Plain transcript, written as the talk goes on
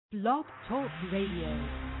Blog Talk Radio.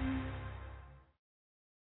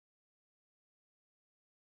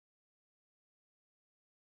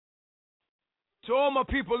 To all my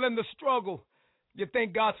people in the struggle, you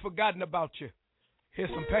think God's forgotten about you. Here's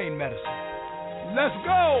some pain medicine. Let's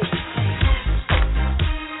go!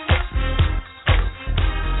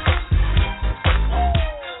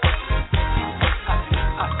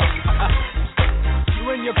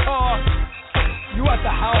 You in your car, you at the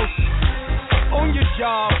house, on your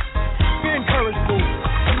job, be encouraged, boo.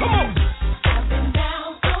 Come on!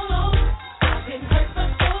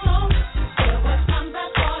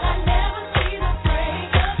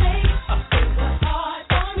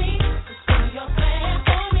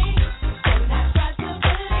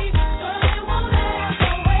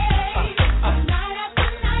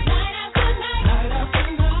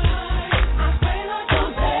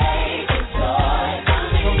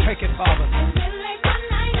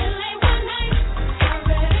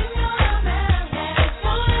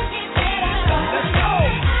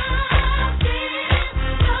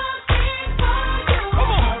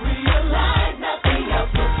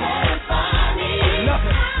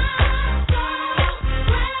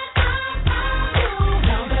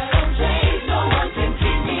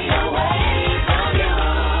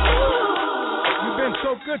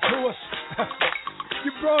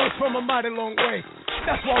 A long way.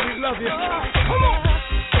 That's why we love you. Come on.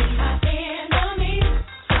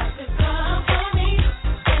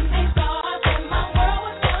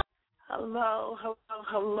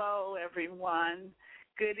 Hello, everyone.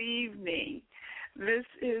 Good evening. This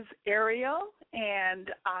is Ariel,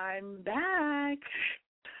 and I'm back.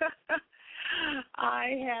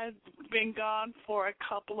 I had been gone for a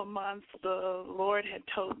couple of months. The Lord had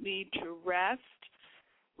told me to rest.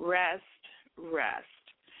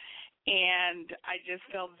 And I just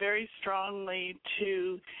felt very strongly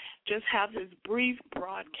to just have this brief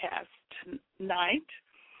broadcast tonight.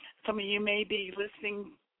 Some of you may be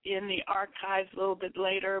listening in the archives a little bit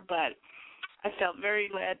later, but I felt very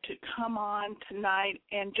led to come on tonight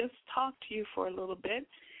and just talk to you for a little bit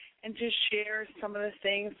and just share some of the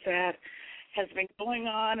things that has been going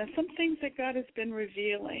on and some things that God has been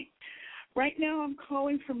revealing. Right now I'm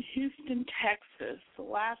calling from Houston, Texas. The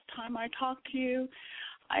last time I talked to you,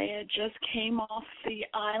 I had just came off the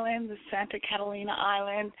island, the Santa Catalina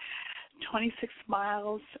Island, 26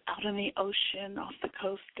 miles out in the ocean off the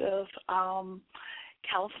coast of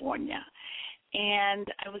California. And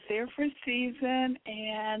I was there for a season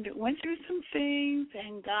and went through some things,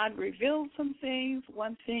 and God revealed some things.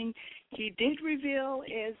 One thing he did reveal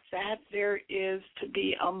is that there is to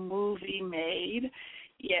be a movie made.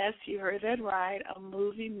 Yes, you heard that right, a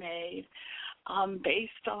movie made.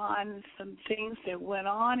 Based on some things that went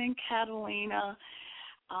on in Catalina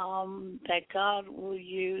that God will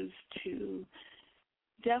use to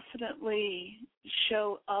definitely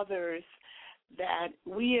show others that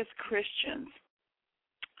we as Christians,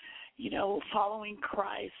 following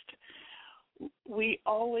Christ, we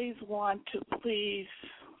always want to please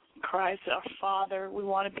Christ, our Father. We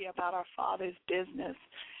want to be about our Father's business.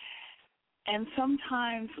 And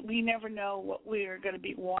sometimes we never know what we are going to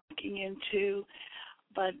be walking into,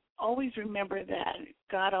 but always remember that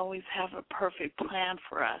God always has a perfect plan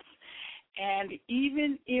for us. And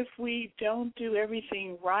even if we don't do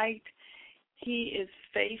everything right, he is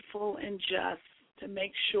faithful and just to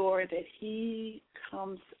make sure that he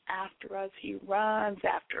comes after us. He runs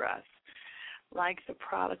after us like the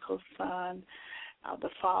prodigal son, the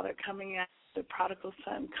father coming after the prodigal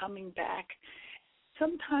son coming back.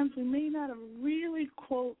 Sometimes we may not have really,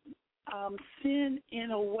 quote, sin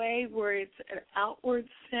in a way where it's an outward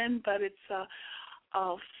sin, but it's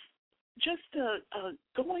just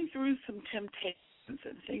going through some temptations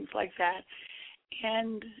and things like that,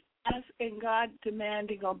 and God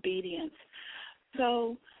demanding obedience.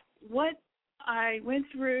 So what I went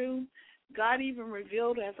through, God even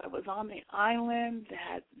revealed as I was on the island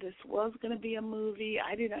that this was going to be a movie.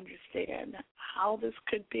 I didn't understand how this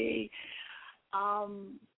could be.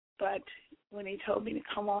 But when he told me to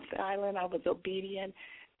come off the island, I was obedient.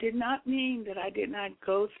 Did not mean that I did not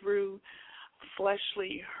go through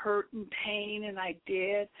fleshly hurt and pain, and I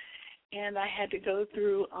did. And I had to go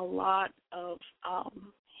through a lot of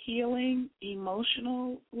healing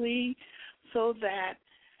emotionally so that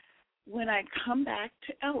when I come back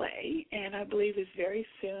to L.A., and I believe it's very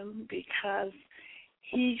soon because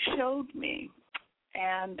he showed me,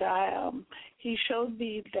 and he showed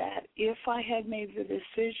me that if I had made the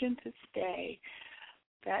decision to stay,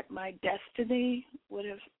 that my destiny would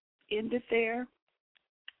have ended there,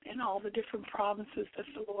 and all the different promises that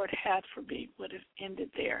the Lord had for me would have ended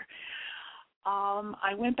there.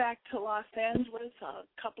 I went back to Los Angeles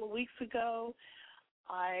a couple of weeks ago.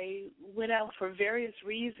 I went out for various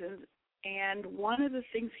reasons, and one of the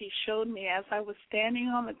things he showed me as I was standing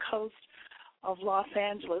on the coast of Los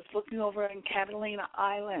Angeles looking over on Catalina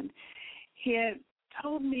Island, he had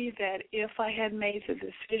told me that if I had made the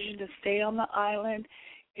decision to stay on the island,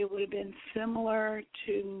 it would have been similar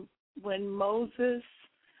to when Moses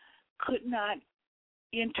could not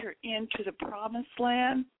enter into the promised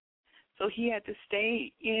land, so he had to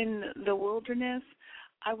stay in the wilderness.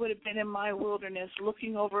 I would have been in my wilderness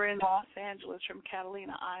looking over in Los Angeles from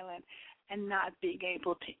Catalina Island and not being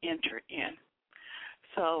able to enter in.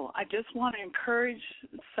 So I just want to encourage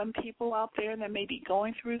some people out there that may be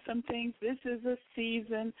going through some things. This is a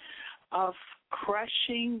season of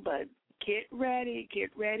crushing, but get ready, get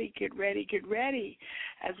ready, get ready, get ready.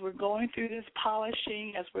 As we're going through this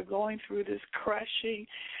polishing, as we're going through this crushing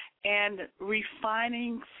and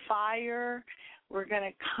refining fire, we're going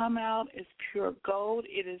to come out as pure gold.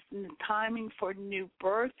 It is timing for new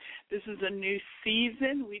birth. This is a new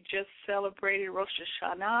season. We just celebrated Rosh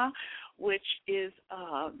Hashanah, which is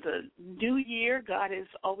the new year. God has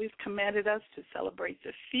always commanded us to celebrate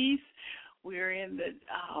the feast. We're in the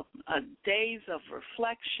days of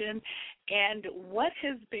reflection. And what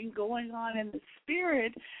has been going on in the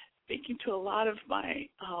spirit, speaking to a lot of my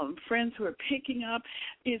friends who are picking up,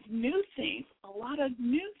 is new things. A lot of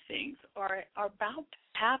new things are about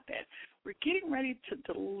to happen. We're getting ready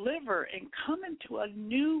to deliver and come into a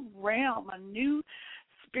new realm, a new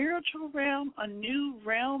spiritual realm, a new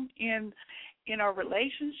realm in our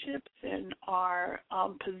relationships, in our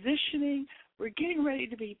positioning. We're getting ready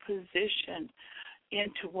to be positioned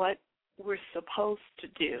into what we're supposed to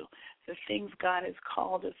do, the things God has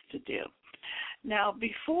called us to do. Now,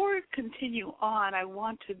 before I continue on, I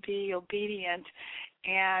want to be obedient,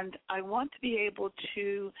 and I want to be able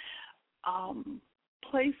to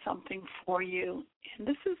play something for you. And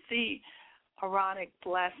this is the Aaronic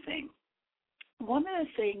blessing. One of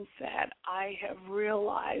the things that I have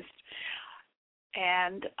realized,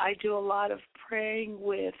 and I do a lot of praying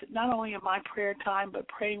with, not only in my prayer time, but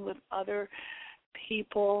praying with other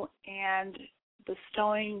people and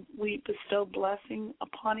we bestow blessing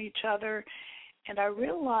upon each other. And I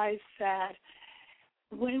realize that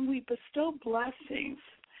when we bestow blessings,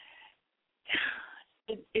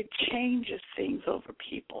 it changes things over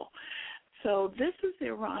people. So this is the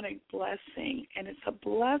Aaronic blessing, and it's a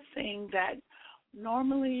blessing that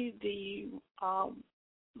normally the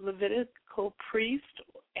Levitical priest,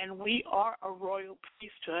 and we are a royal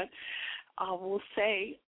priesthood, will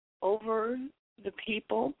say over the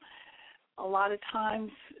people. A lot of times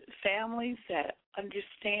families that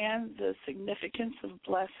understand the significance of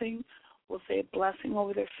blessing will say a blessing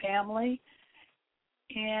over their family.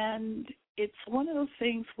 And it's one of those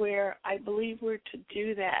things where I believe we're to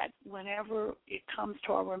do that whenever it comes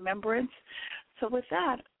to our remembrance. So with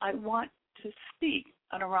that, I want to speak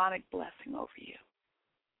an Aaronic blessing over you.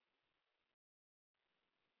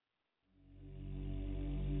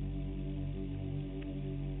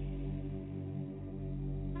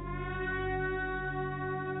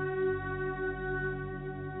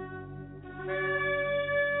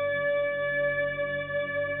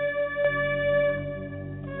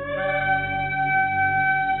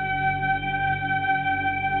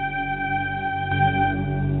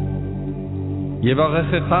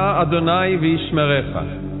 יברכך אדוני וישמרך.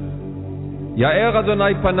 יאר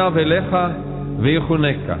אדוני פניו אליך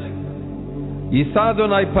ויחונך. יישא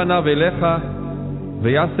אדוני פניו אליך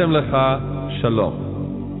וישם לך שלום.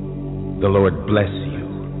 The Lord bless you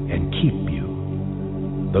and keep you.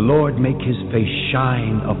 The Lord make his face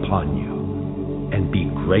shine upon you and be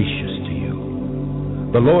gracious to you.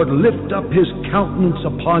 The Lord lift up his countenance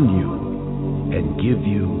upon you and give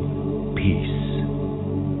you peace.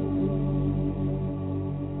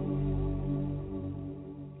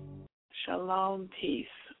 Shalom, peace,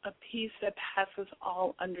 a peace that passes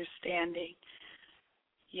all understanding.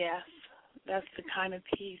 Yes, that's the kind of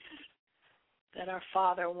peace that our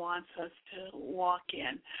Father wants us to walk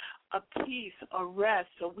in. A peace, a rest,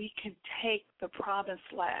 so we can take the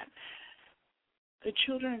promised land. The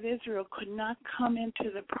children of Israel could not come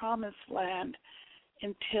into the promised land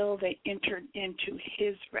until they entered into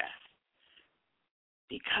his rest.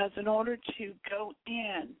 Because in order to go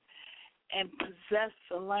in and possess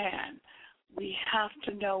the land, we have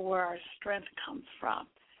to know where our strength comes from.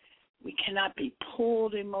 We cannot be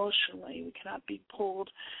pulled emotionally. We cannot be pulled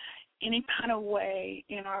any kind of way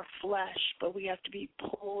in our flesh, but we have to be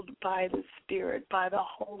pulled by the Spirit, by the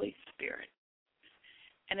Holy Spirit.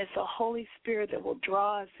 And it's the Holy Spirit that will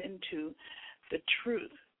draw us into the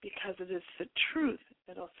truth, because it is the truth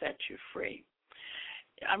that will set you free.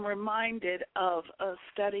 I'm reminded of a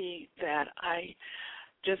study that I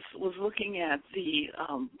just was looking at, the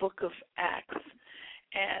book of Acts,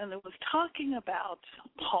 and it was talking about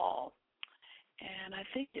Paul, and I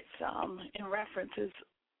think it's in references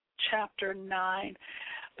chapter 9,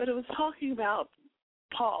 but it was talking about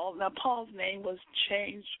Paul. Now, Paul's name was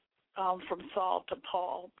changed from Saul to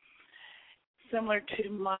Paul. Similar to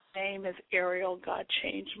my name is Ariel, God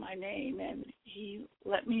changed my name, and he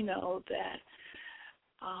let me know that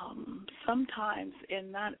sometimes,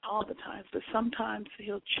 and not all the times, but sometimes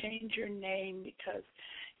he'll change your name because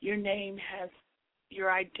your name has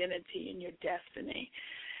your identity and your destiny.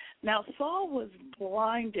 Now, Saul was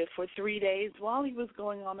blinded for 3 days while he was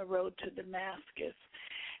going on the road to Damascus.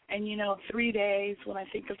 And, 3 days, when I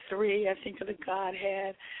think of three, I think of the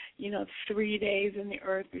Godhead, 3 days in the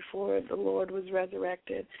earth before the Lord was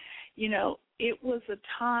resurrected. It was a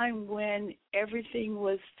time when everything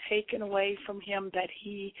was taken away from him that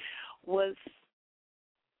he was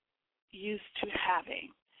used to having.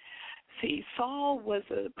 See, Saul was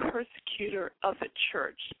a persecutor of the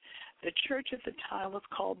church. The church at the time was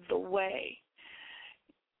called the Way.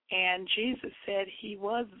 And Jesus said he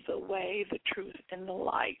was the way, the truth, and the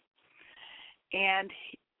light. And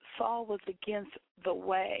Saul was against the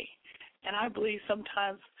way. And I believe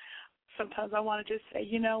sometimes I want to just say,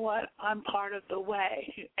 you know what, I'm part of the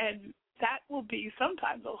way. And that will be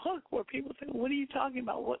sometimes a hook where people say, what are you talking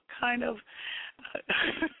about? What kind of,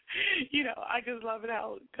 I just love it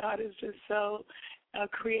how God is just so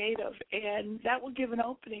creative. And that will give an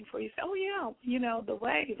opening for you to say, oh, yeah, the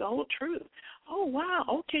way, the whole truth. Oh, wow,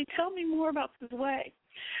 okay, tell me more about this way.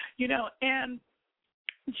 And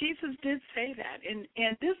Jesus did say that.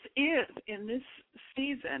 And this is, in this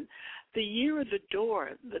season, the year of the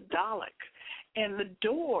door, the Dalek. And the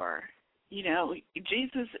door,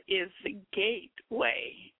 Jesus is the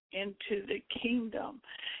gateway into the kingdom.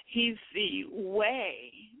 He's the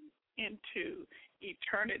way into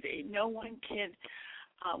eternity. No one can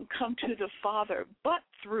come to the Father but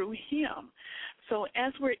through him. So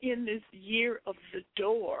as we're in this year of the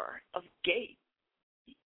door, of gate,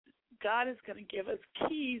 God is going to give us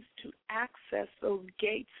keys to access those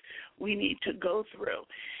gates we need to go through.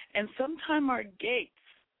 And sometimes our gates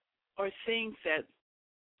are things that,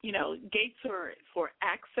 gates are for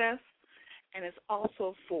access, and it's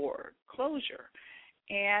also for closure.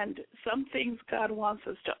 And some things God wants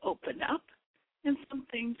us to open up, and some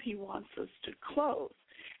things he wants us to close.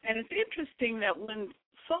 And it's interesting that when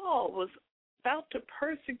Saul was about to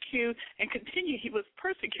persecute and continue, he was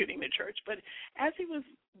persecuting the church, but as he was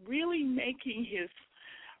really making his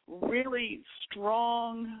really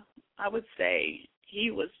strong, I would say he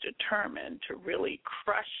was determined to really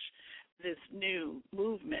crush this new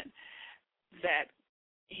movement, that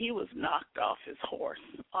he was knocked off his horse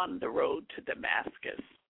on the road to Damascus,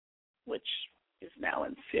 which is now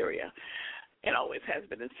in Syria. It always has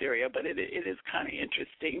been in Syria, but it is kind of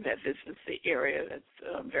interesting that this is the area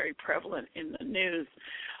that's very prevalent in the news.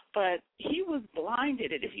 But he was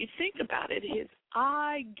blinded, and if you think about it, his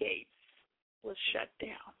eye gates was shut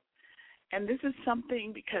down. And this is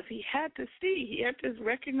something because he had to see, he had to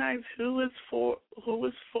recognize who was for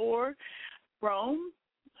Rome,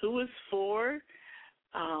 who was for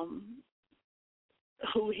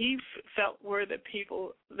who he felt were the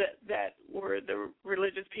people that were the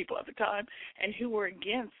religious people at the time, and who were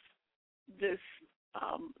against this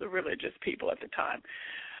the religious people at the time.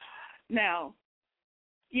 Now,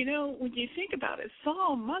 when you think about it,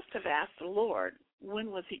 Saul must have asked the Lord,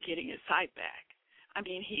 when was he getting his sight back? I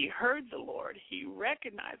mean, he heard the Lord. He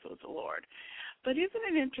recognized it was the Lord. But isn't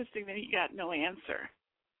it interesting that he got no answer,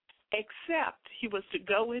 except he was to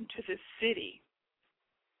go into the city,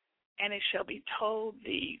 and it shall be told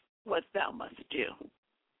thee what thou must do.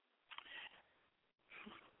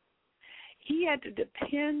 He had to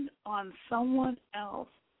depend on someone else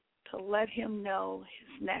to let him know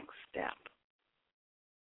his next step.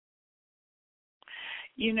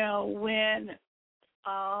 When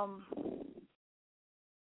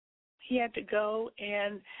he had to go,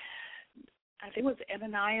 and I think it was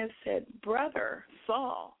Ananias said, brother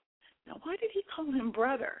Saul. Now, why did he call him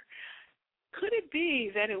brother? Could it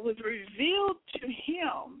be that it was revealed to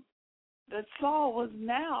him that Saul was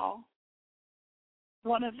now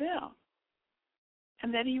one of them,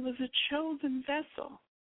 and that he was a chosen vessel?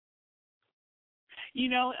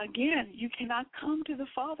 Again, you cannot come to the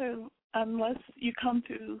Father unless you come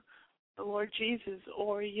to the Lord Jesus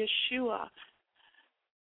or Yeshua.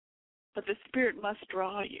 But the Spirit must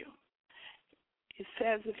draw you. It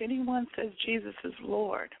says, if anyone says Jesus is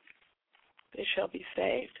Lord, they shall be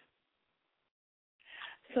saved.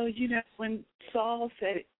 So, when Saul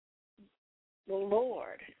said, the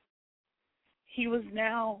Lord, he was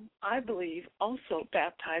now, I believe, also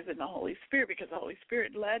baptized in the Holy Spirit because the Holy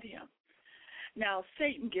Spirit led him. Now,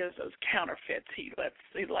 Satan gives us counterfeits. He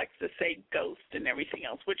likes to say ghost and everything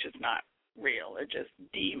else, which is not real. They're just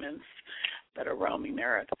demons that are roaming the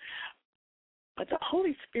earth. But the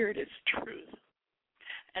Holy Spirit is truth.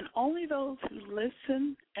 And only those who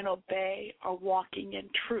listen and obey are walking in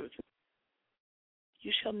truth.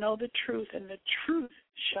 You shall know the truth, and the truth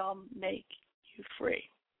shall make you free.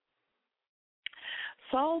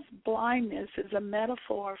 Saul's blindness is a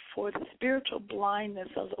metaphor for the spiritual blindness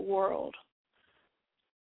of the world.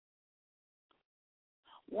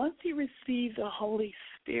 Once you receive the Holy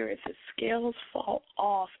Spirit, the scales fall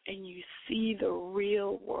off and you see the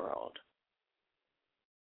real world,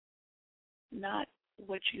 not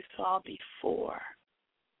what you saw before.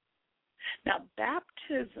 Now,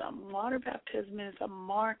 baptism, water baptism, is a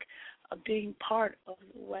mark of being part of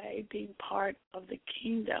the way, being part of the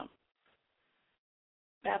kingdom.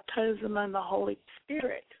 Baptism in the Holy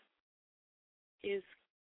Spirit is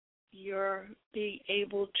your being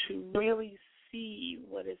able to really see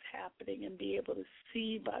what is happening and be able to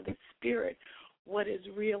see by the Spirit what is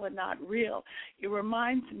real and not real. It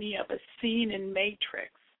reminds me of a scene in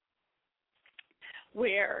Matrix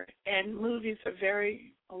where, and movies are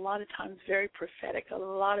a lot of times very prophetic. A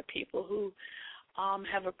lot of people who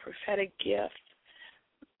have a prophetic gift.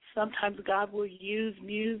 Sometimes God will use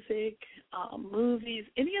music, movies,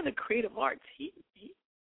 any of the creative arts. He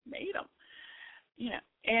made them,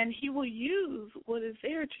 and he will use what is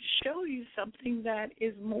there to show you something that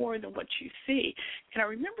is more than what you see. And I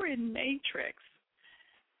remember in Matrix,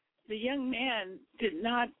 the young man did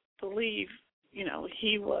not believe,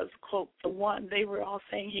 he was, quote, the one. They were all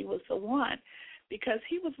saying he was the one because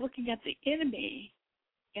he was looking at the enemy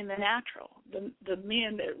in the natural, the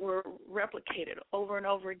men that were replicated over and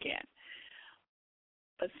over again.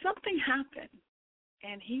 But something happened,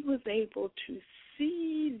 and he was able to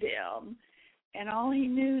see them, and all he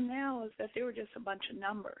knew now is that they were just a bunch of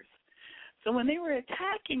numbers. So when they were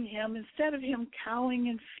attacking him, instead of him cowering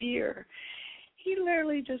in fear, he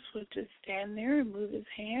literally just would just stand there and move his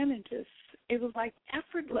hand and it was like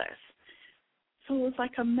effortless. So it was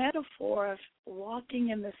like a metaphor of walking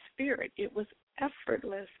in the Spirit. It was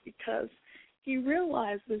effortless because he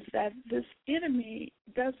realizes that this enemy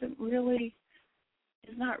is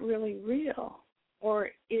not really real, or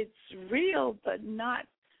it's real but not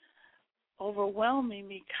overwhelming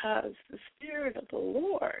because the Spirit of the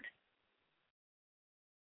Lord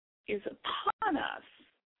is upon us,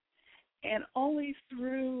 and only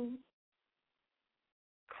through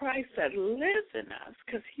Christ that lives in us,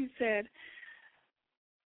 because he said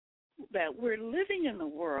that we're living in the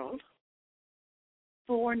world,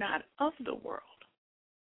 but we're not of the world.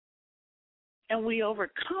 And we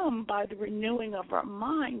overcome by the renewing of our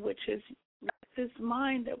mind, which is this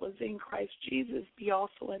mind that was in Christ Jesus be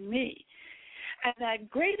also in me. And that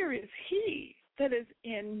greater is he that is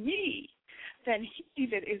in me than he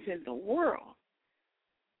that is in the world.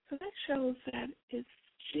 So that shows that it's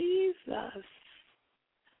Jesus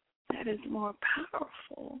that is more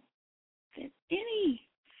powerful than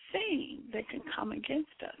anything that can come against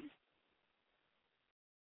us.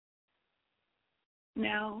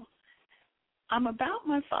 Now, I'm about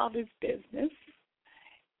my Father's business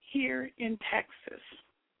here in Texas.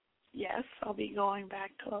 Yes, I'll be going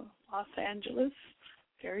back to Los Angeles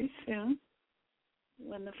very soon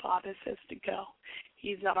when the Father says to go.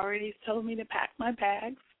 He's already told me to pack my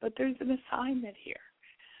bags, but there's an assignment here.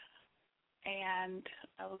 And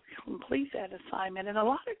I will complete that assignment. And a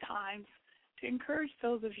lot of times, to encourage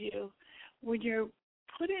those of you, when you're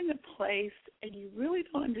put in a place and you really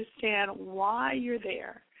don't understand why you're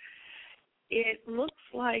there, it looks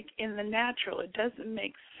like in the natural, it doesn't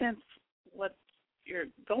make sense what you're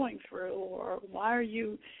going through or why are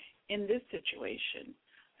you in this situation.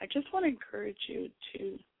 I just want to encourage you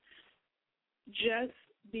to just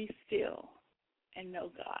be still and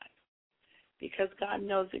know God, because God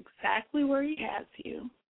knows exactly where he has you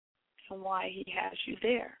and why he has you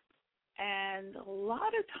there. And a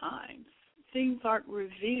lot of times, things aren't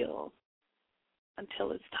revealed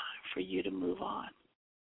until it's time for you to move on.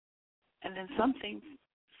 And then some things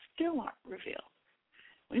still aren't revealed.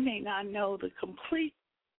 We may not know the complete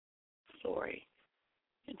story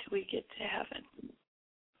until we get to heaven.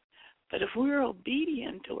 But if we're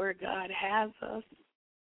obedient to where God has us,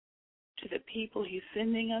 to the people he's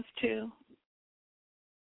sending us to,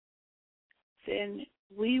 then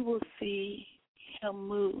we will see him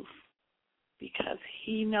move, because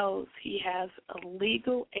he knows he has a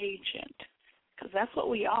legal agent, because that's what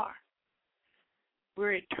we are.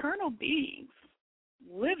 We're eternal beings,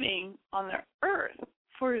 living on the earth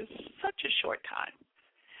for such a short time.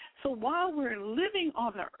 So while we're living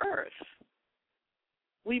on the earth,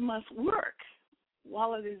 we must work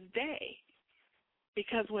while it is day,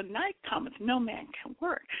 because when night cometh, no man can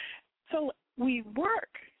work. So we work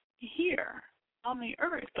here on the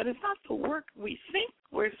earth, but it's not the work we think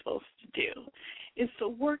we're supposed to do. It's the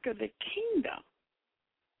work of the kingdom,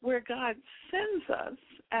 where God sends us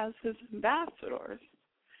as his ambassadors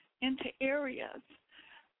into areas,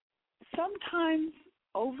 sometimes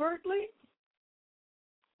overtly,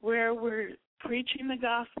 where we're preaching the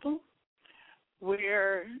gospel,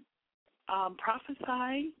 we're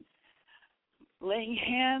prophesying, laying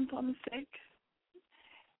hands on the sick,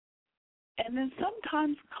 and then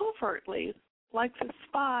sometimes covertly, like the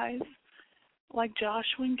spies, like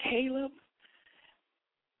Joshua and Caleb,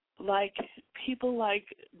 like people like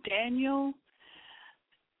Daniel,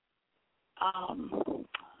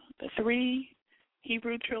 the 3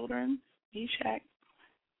 Hebrew children,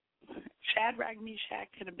 Shadrach, Meshach,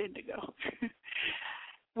 and Abednego,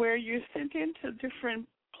 where you're sent into different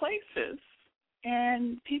places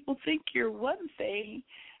and people think you're one thing,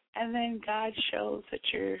 and then God shows that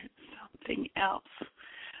you're something else.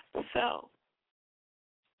 So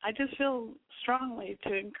I just feel strongly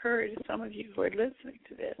to encourage some of you who are listening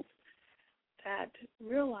to this that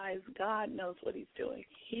realize God knows what he's doing.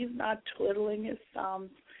 He's not twiddling his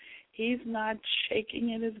thumbs. He's not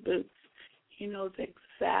shaking in his boots. He knows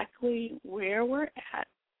exactly where we're at.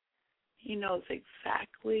 He knows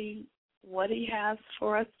exactly what he has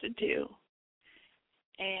for us to do.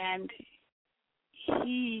 And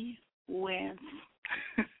he wins.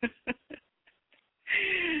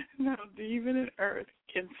 No demon in earth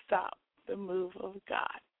can stop the move of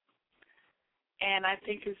God. And I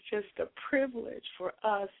think it's just a privilege for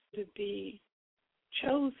us to be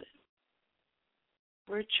chosen.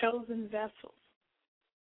 We're chosen vessels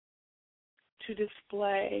to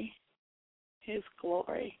display his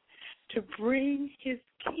glory, to bring his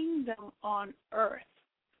kingdom on earth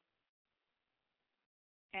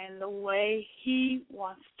and the way he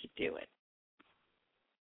wants to do it.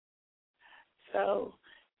 So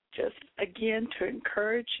just again to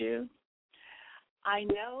encourage you, I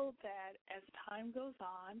know that as time goes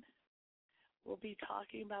on, we'll be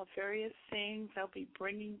talking about various things. I'll be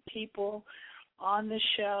bringing people on the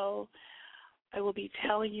show. I will be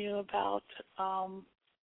telling you about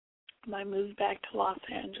my move back to Los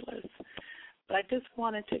Angeles. But I just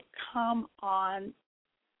wanted to come on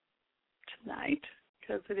tonight,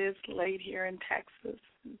 because it is late here in Texas,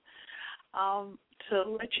 to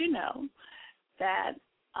let you know that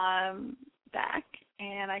I'm back,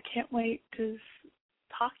 and I can't wait to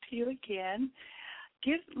talk to you again.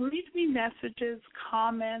 Leave me messages,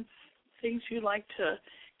 comments, things you'd like to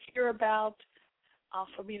hear about,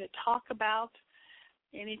 for me to talk about,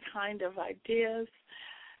 any kind of ideas.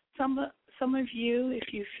 Some of you,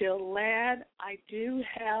 if you feel led, I do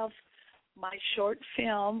have my short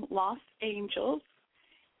film, Lost Angels,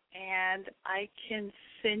 and I can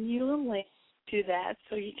send you a link to that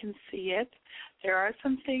so you can see it. There are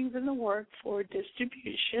some things in the work for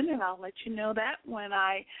distribution, and I'll let you know that when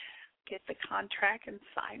I get the contract and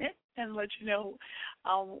sign it, and let you know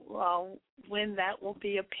when that will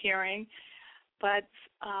be appearing. But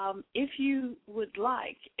if you would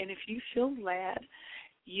like, and if you feel led,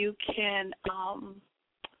 you can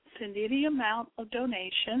send any amount of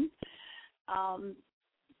donation.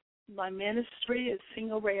 My ministry is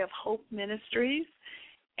Single Ray of Hope Ministries,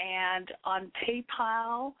 and on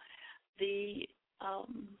PayPal, the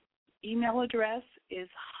email address is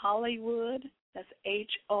Hollywood, that's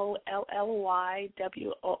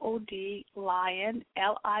HOLLYWOOD, Lion,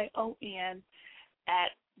 LION,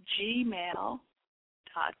 at gmail.com.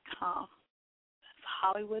 That's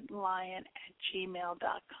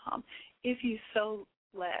HollywoodLion@gmail.com. If you so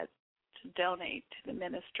led to donate to the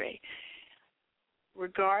ministry.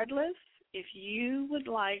 Regardless, if you would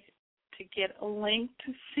like to get a link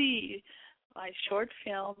to see my short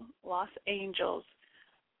film, Lost Angels,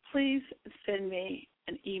 please send me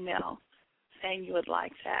an email saying you would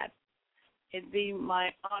like that. It'd be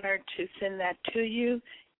my honor to send that to you.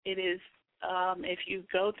 It is, if you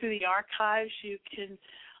go through the archives, you can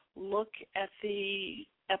look at the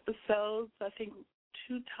episodes. I think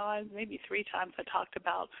 2 times, maybe 3 times, I talked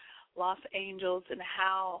about Lost Angels and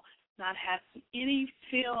how not having any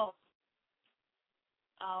film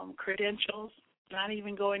credentials, not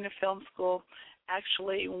even going to film school,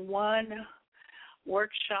 actually one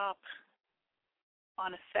workshop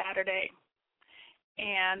on a Saturday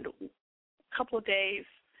and a couple of days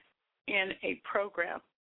in a program,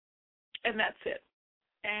 and that's it.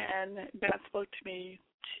 And God spoke to me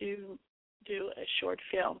to do a short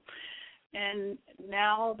film. And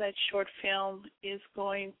now that short film is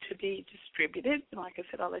going to be distributed, and like I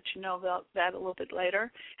said, I'll let you know about that a little bit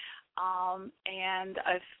later.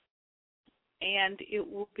 And it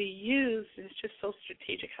will be used, and it's just so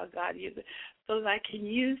strategic how God used it, so that I can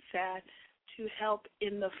use that to help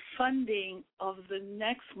in the funding of the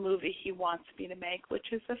next movie he wants me to make, which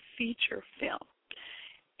is a feature film.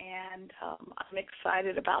 And I'm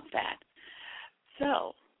excited about that.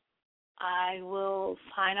 So I will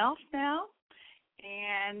sign off now,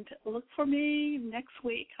 and look for me next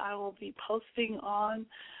week. I will be posting on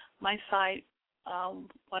my site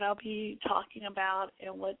what I'll be talking about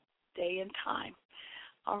and what day and time.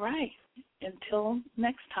 All right. Until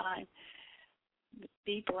next time,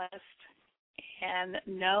 be blessed and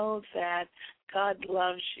know that God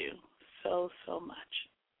loves you so, so much.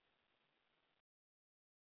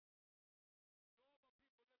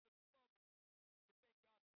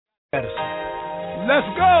 Let's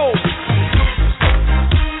go!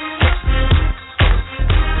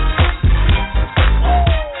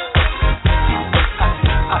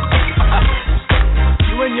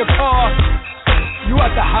 You in your car, you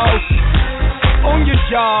at the house, on your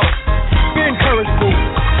job, be encouraged, boo.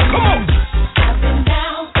 Come on! I've been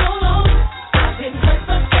down so long, I've been hurt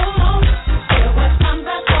for so long. There were times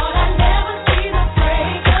I thought I'd never see the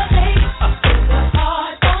break of day. It was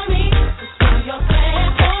hard for me to see your plan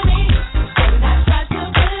for me, and I tried to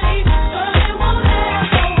believe, but it won't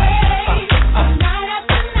last away. Night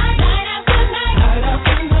after night, night after night, night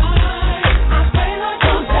after night, I pray Lord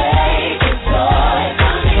don't take your joy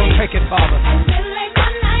from me. Don't take it, Father. And then late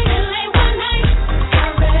one night, I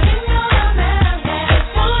already know that I'm headed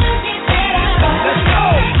for the better. Let's go!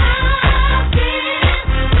 I've been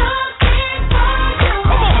looking for you.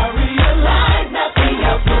 Come on. I realize nothing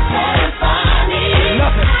else will satisfy me.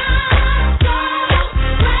 Nothing. I'm so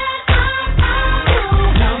glad I found you.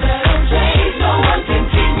 Now that I'm changed, no one can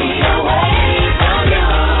keep me away from you.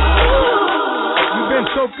 You've been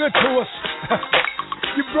so good to us.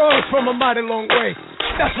 You brought us from a mighty long way.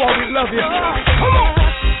 That's why we love you. Come on!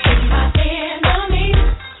 My enemies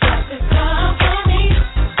tried to come for me,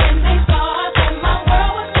 and they thought that my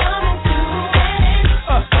world was coming to an end.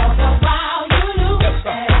 All the while you knew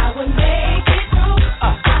that I would make it through.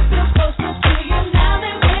 I feel closer to you now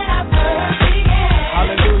than when I first began.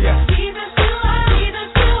 Hallelujah. Jesus, you are.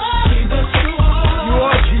 Jesus, you are. Jesus, you are. You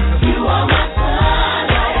are Jesus. You are my sun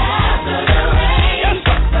right after the rain. Yes,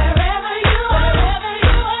 sir. Wherever you are.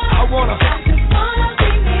 I wanna. I just wanna be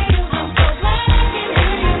near you. I'm so glad I can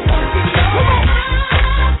hear you talking. Come on.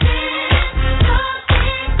 I've been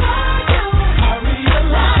looking for you. I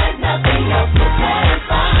realize nothing else will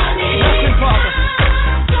satisfy me. Nothing, Father.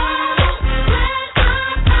 I'm so glad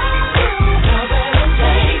I found you. Now that I'm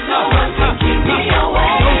changed, no one can keep me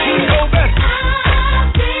away. Don't you know that?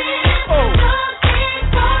 I've been looking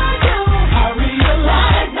for you. I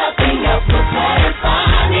realize nothing else will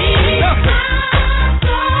satisfy me. Nothing. I'm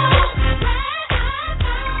so glad I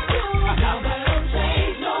found you. Now that I'm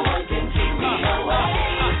changed, no one can keep me away.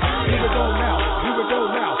 Here we go now. Here we go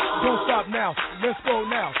now. Don't stop now. Let's go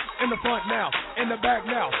now. In the front now. In the back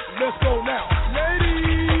now. Let's go now.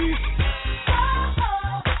 Ladies!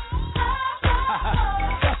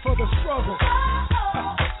 That's for the struggle.